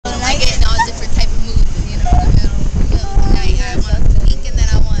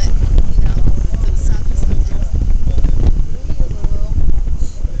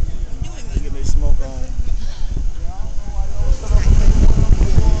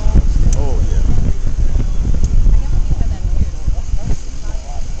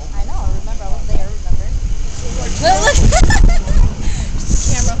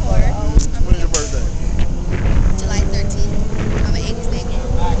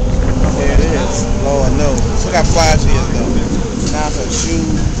Look how quiet she is though. Now her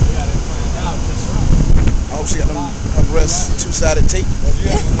shoes. I hope she got her breasts two-sided tape. I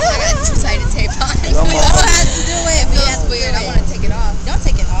got two-sided tape on. You don't have to do it. That's weird. I want to take it off. Don't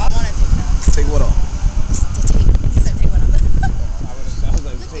take it off. I want to take it off. Take what off? The tape. He said take what off. I was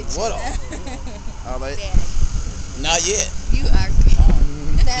like, take what off? All right. Not yet. You are crazy.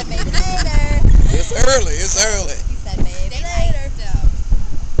 He said maybe later. It's early. It's early. He said maybe later.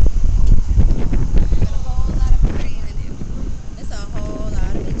 It's a whole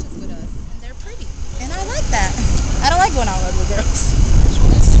lot of bitches with us. And they're pretty. And I like that. I don't like going out with ugly girls.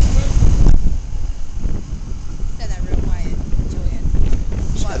 Said that real quiet, Julian.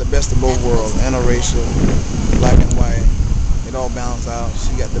 She got the best of both worlds, interracial, black and white. It all balanced out.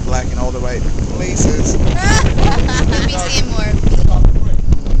 She got the black in all the right places. We'll be seeing more.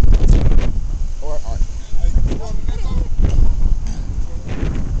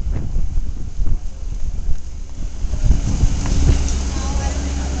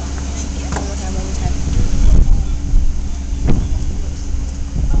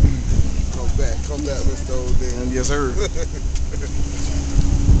 Come back, Mr. Old Dan. Yes, sir.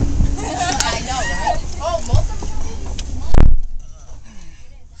 I know, right? Oh, most of them?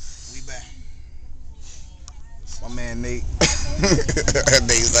 We back. My man Nate.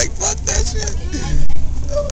 Nate's like, fuck that shit.